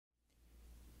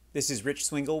This is Rich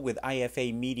Swingle with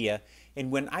IFA Media, and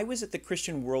when I was at the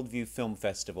Christian Worldview Film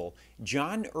Festival,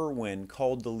 Jon Erwin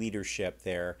called the leadership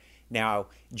there. Now,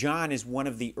 Jon is one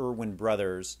of the Erwin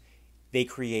Brothers. They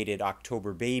created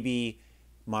October Baby,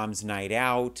 Mom's Night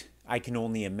Out, I Can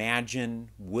Only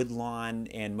Imagine, Woodlawn,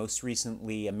 and most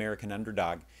recently American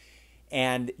Underdog.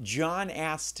 And Jon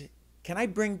asked, can I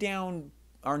bring down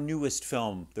our newest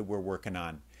film that we're working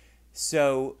on?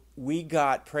 So we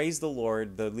got, praise the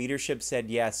Lord, the leadership said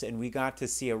yes, and we got to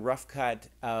see a rough cut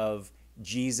of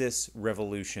Jesus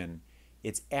Revolution.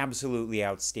 It's absolutely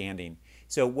outstanding.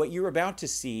 So what you're about to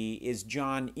see is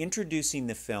Jon introducing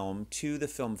the film to the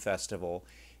film festival.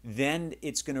 Then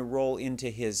it's going to roll into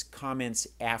his comments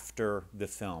after the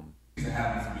film. It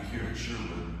happened to me here at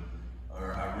Sherwood,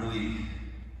 or I really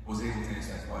was able to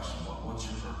answer that question. What's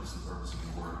your purpose, the purpose of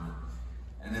your work?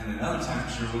 And then another time at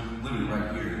Sherwood, literally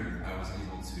right here, I was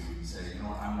able to say, you know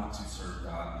what, I want to serve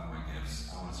God with my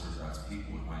gifts. I want to serve God's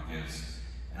people with my gifts,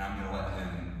 and I'm going to let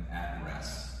Him add the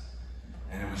rest.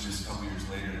 And it was just a couple years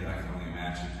later that I Can Only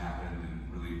Imagine happened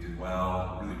and really did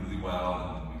well, really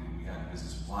well, and we had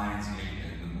business with Lionsgate,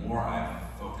 and the more I've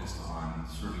focused on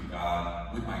serving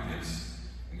God with my gifts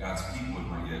and God's people with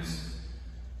my gifts,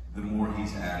 the more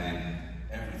He's added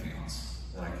everything else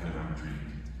that I could have ever dreamed.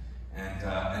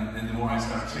 And the more I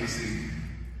start chasing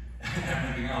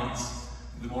everything else,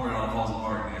 the more it all falls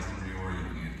apart and he has to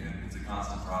reorient me again. It's a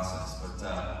constant process. But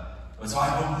so I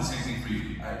hope the same thing for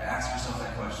you. Ask yourself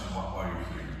that question while you're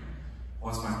here.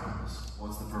 What's my purpose?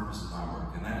 What's the purpose of my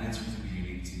work? And that answer can be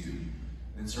unique to you.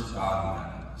 And serve God with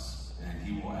that purpose. And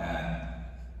He will add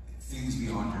things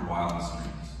beyond your wildest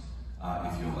dreams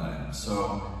if you'll let Him.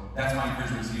 So that's my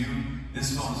encouragement to you.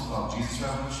 This film is called Jesus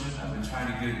Revolution. I've been trying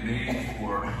to get it made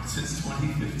since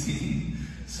 2015.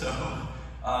 So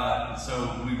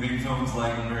we made films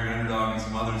like American Underdog and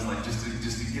some others, like just to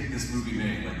get this movie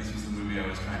made. Like this was the movie I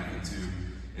was trying to get to.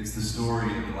 It's the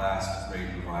story of the last great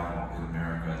revival in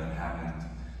America that happened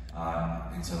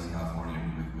in Southern California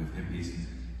with hippies.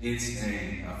 It's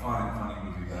a fun and funny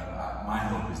movie, but my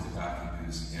hope is that God can do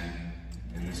this again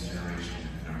in this generation,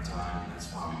 in our time, and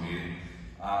that's why we made it.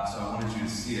 So I wanted you to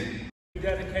see it. We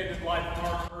dedicated Life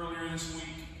Park earlier this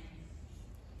week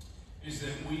is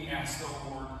that we ask the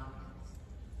Lord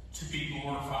to be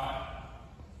glorified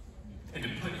and to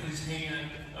put His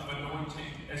hand of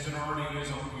anointing as it already is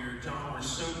on here. Jon, we're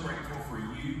so grateful for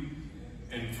you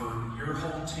and for your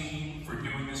whole team for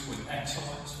doing this with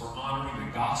excellence, for honoring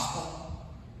the gospel,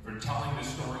 for telling the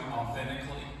story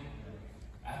authentically.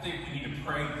 I think we need to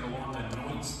pray that the Lord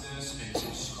anoints this and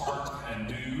to spark a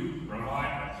new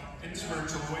revival and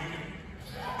spiritual awakening.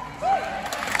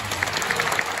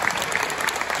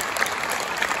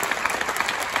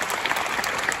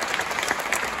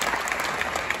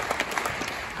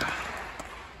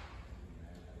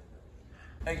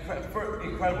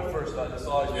 Incredible first audience. This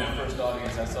will always be the first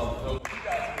audience I saw the film. You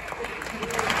guys.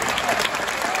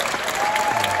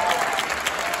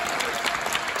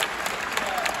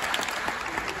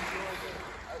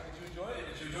 Did you enjoy it?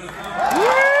 Did you enjoy the film?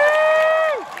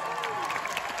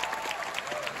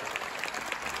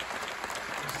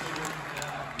 We're still working it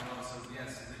out, so yes,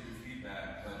 I think your feedback.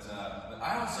 But I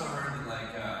also heard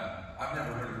that I've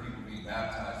never heard of people being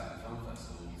baptized at the film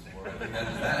festival before.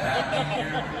 Does that happen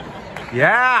here?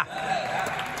 Yeah!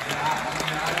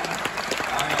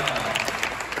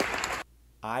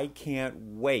 I can't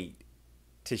wait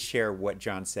to share what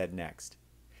Jon said next.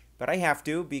 But I have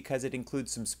to because it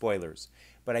includes some spoilers.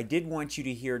 But I did want you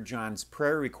to hear Jon's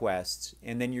prayer requests,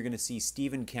 and then you're going to see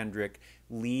Stephen Kendrick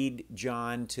lead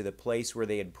Jon to the place where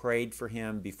they had prayed for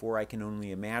him before I Can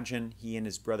Only Imagine, he and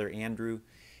his brother Andrew.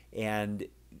 And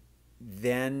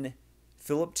then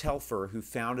Phillip Telfer, who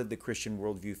founded the Christian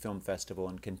Worldview Film Festival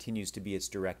and continues to be its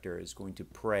director, is going to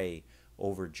pray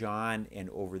over Jon and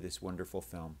over this wonderful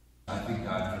film. I think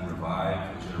God can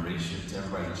revive a generation. To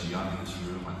everybody that's young in this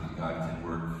room, I think God can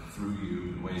work through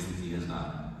you in ways that He has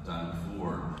not done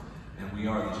before. And we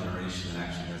are the generation that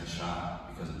actually has a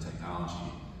shot because of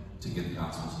technology to get the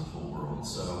gospel to the whole world.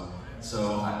 So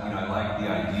I like the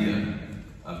idea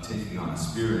of taking on a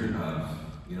spirit of,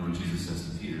 when Jesus says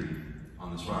to Peter,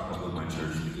 on this rock I build my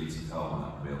church, the gates of hell will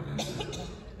not prevail against it.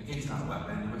 A gate's not a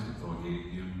weapon. Nobody's going to throw a gate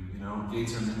at you.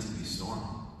 Gates are meant to be stormed.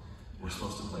 We're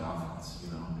supposed to play offense,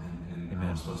 and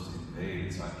we're supposed to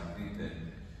invade. So I think that,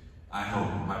 I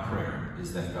hope, my prayer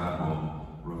is that God will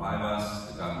revive us,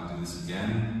 that God will do this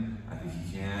again. I think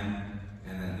He can.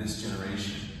 And that this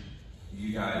generation,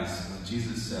 you guys, when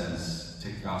Jesus says,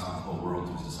 take the gospel of the whole world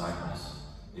to His disciples,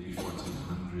 maybe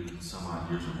 1,400 some odd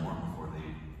years or more before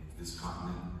this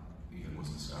continent even was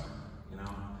discovered,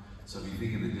 So if you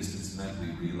think of the distance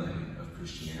medley relay of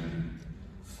Christianity,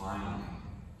 finally,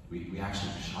 we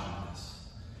actually shot at this.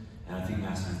 And I think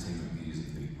mass entertainment media is a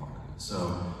big part of it.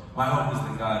 So my hope is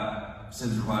that God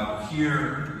sends revival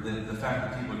here, the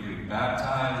fact that people are getting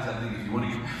baptized. I think if you want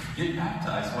to get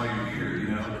baptized while you're here, you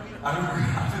know. I remember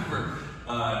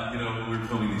you know, when we were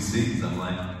filming these scenes, I'm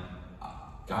like,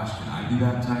 gosh, can I be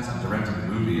baptized? I'm directing the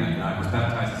movie. I was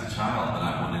baptized as a child, but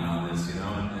I want in on this, you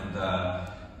know.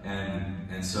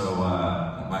 And so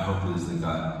my hope is that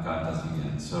God does it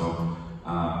again. So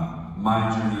my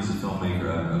journey as a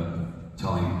filmmaker,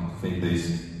 telling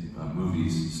faith-based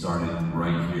movies started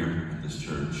right here at this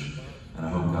church. And I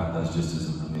hope God does just as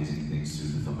amazing things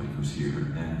through the filmmakers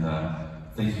here. And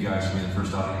thank you guys for being the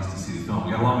first audience to see the film.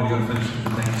 We got a long way to go to finish it.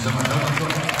 Thank you so much.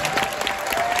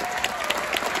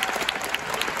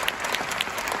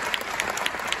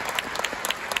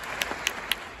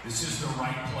 This is the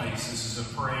right place. This is a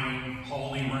praying,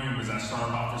 holy room. As I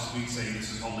started off this week saying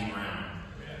this is holy ground.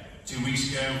 2 weeks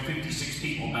ago, 56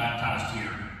 people baptized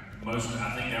here. Most,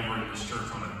 I think, ever in this church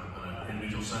on an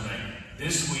individual Sunday.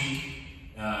 This week,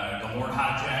 the Lord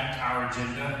hijacked our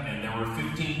agenda, and there were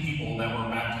 15 people that were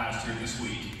baptized here this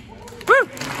week. Woo!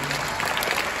 These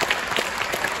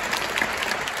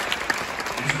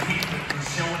are people that are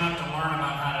showing up to learn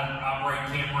about how to operate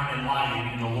camera and lighting,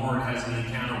 and the Lord has an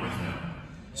encounter with them.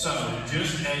 So,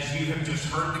 just as you have just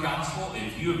heard the gospel,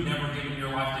 if you have never given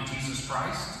your life to Jesus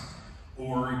Christ,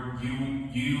 or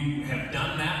you have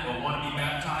done that but want to be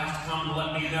baptized, come and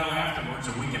let me know afterwards,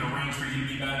 and we can arrange for you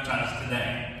to be baptized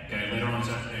today, okay, later on this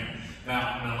afternoon.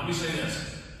 Now let me say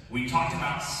this. We talked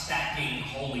about stacking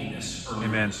holiness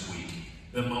earlier this week.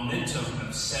 The momentum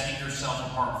of setting yourself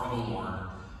apart for the Lord,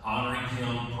 honoring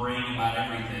Him, praying about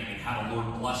everything, and how the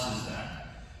Lord blesses that.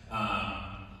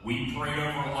 We prayed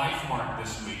over LifeMark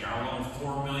this week, our little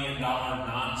 $4 million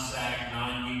non-SAG,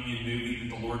 non-union movie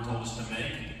that the Lord told us to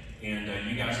make. And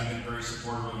you guys have been very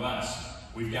supportive of us.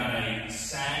 We've got a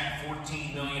SAG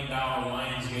 $14 million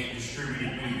Lionsgate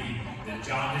distributed movie that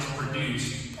Jon has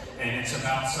produced. And it's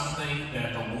about something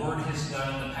that the Lord has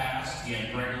done in the past. He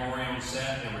had Greg Laurie on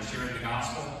set, and we're sharing the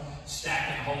gospel,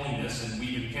 stacking holiness, and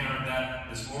we've encountered that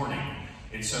this morning.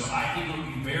 And so I think it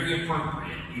would be very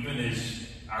appropriate, even as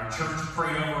our church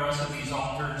prayed over us at these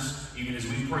altars, even as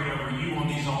we prayed over you on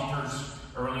these altars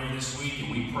earlier this week,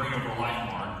 and we prayed over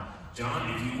LifeMark. John,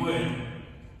 if you would,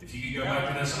 if you could go back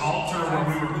to this altar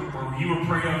where you were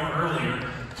prayed over earlier,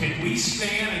 can we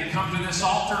stand and come to this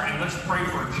altar and let's pray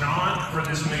for John for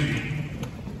this movie?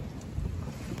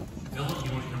 Phillip,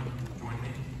 you want to come join me?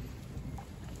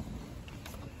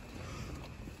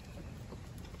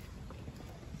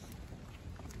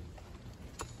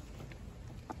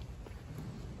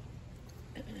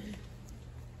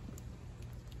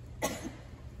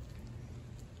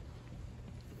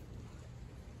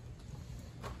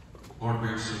 Lord, we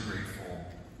are so grateful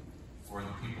for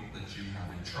the people that you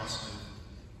have entrusted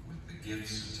with the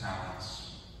gifts and talents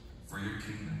for your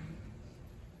kingdom.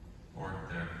 Lord,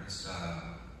 it's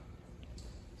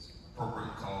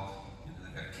appropriately called,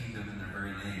 they've got kingdom in their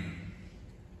very name.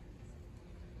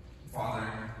 Father,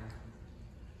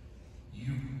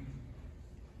 you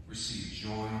receive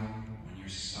joy when your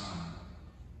Son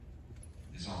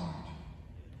is honored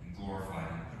and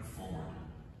glorified and put forward.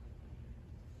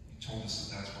 You told us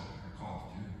that that's what we're called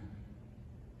to do.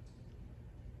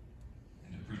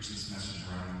 And to preach this message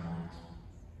around the world,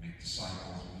 make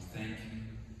disciples. We thank you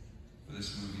for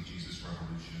this movie, Jesus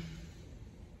Revolution.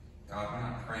 God, we're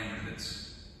not praying that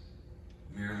it's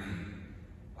merely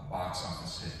a box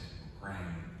office hit. We're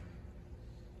praying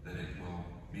that it will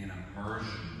be an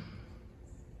immersion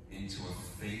into a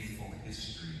faithful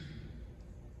history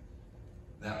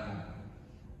that will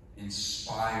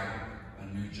inspire a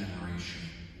new generation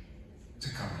to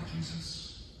come to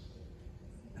Jesus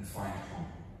and find hope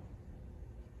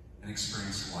and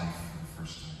experience life for the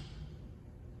first time.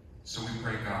 So we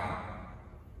pray, God,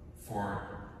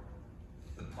 for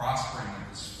the prospering of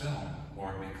this film,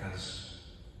 Lord, because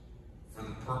for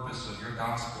the purpose of your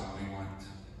gospel, we want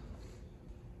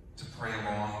to pray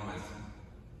along with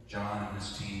Jon and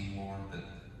his team, Lord, that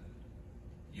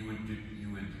you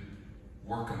would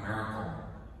work a miracle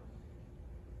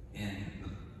in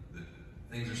the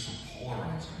things are so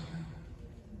polarized right now.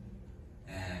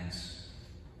 And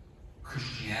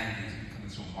Christianity is becoming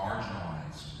so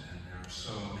marginalized, and there are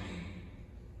so many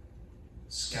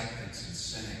skeptics and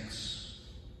cynics.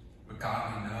 But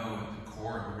God, we know at the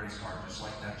core of everybody's heart, just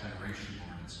like that generation,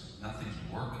 Lord, nothing's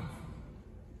working for them.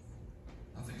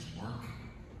 Nothing's working.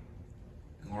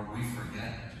 And Lord, we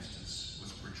forget, just as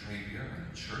was portrayed here,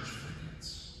 and the church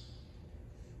forgets,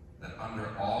 that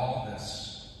under all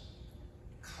this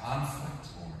conflict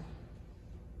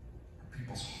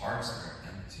people's hearts that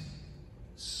are empty,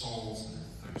 souls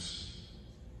that are thirsty.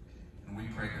 And we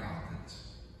pray, God, that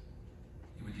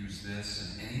you would use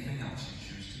this and anything else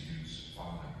you choose to use,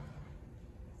 Father,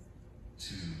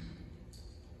 to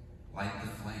light the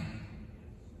flame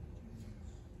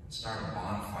and start a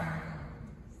bonfire, God,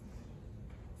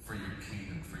 for your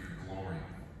kingdom, for your glory.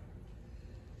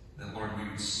 That, Lord, we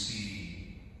would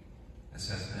see, as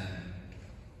has been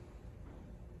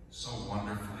so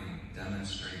wonderfully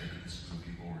demonstrated in this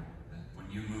movie, Lord, that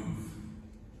when you move,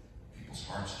 people's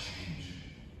hearts change.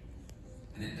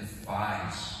 And it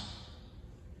defies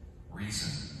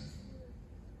reason,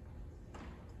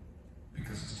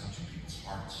 because it's touching people's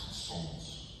hearts and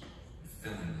souls and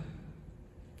filling them.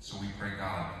 So we pray,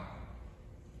 God,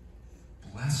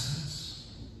 bless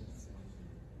this.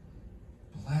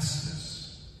 Bless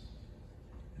this.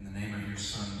 In the name of your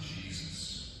Son,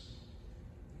 Jesus.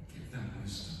 Give them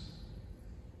wisdom.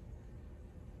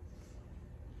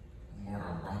 And Lord,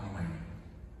 our runway.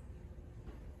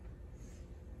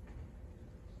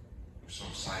 We're so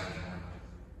excited, Lord.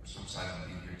 We're so excited to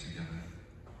be here together.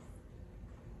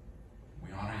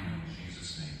 We honor you in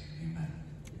Jesus' name. Amen.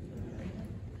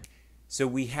 So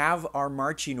we have our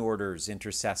marching orders,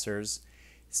 intercessors.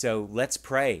 So let's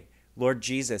pray. Lord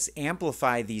Jesus,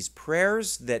 amplify these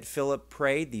prayers that Philip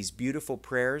prayed, these beautiful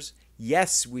prayers.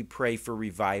 Yes, we pray for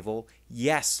revival.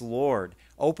 Yes, Lord,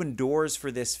 open doors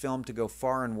for this film to go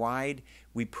far and wide.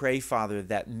 We pray, Father,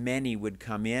 that many would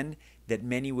come in, that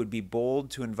many would be bold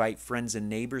to invite friends and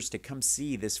neighbors to come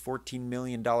see this $14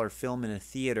 million film in a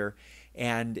theater.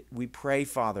 And we pray,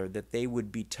 Father, that they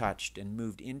would be touched and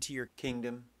moved into your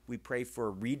kingdom. We pray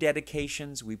for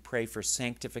rededications. We pray for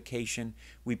sanctification.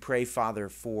 We pray, Father,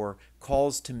 for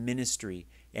calls to ministry.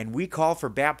 And we call for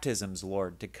baptisms,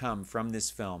 Lord, to come from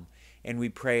this film. And we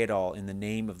pray it all in the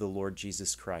name of the Lord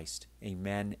Jesus Christ.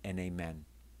 Amen and amen.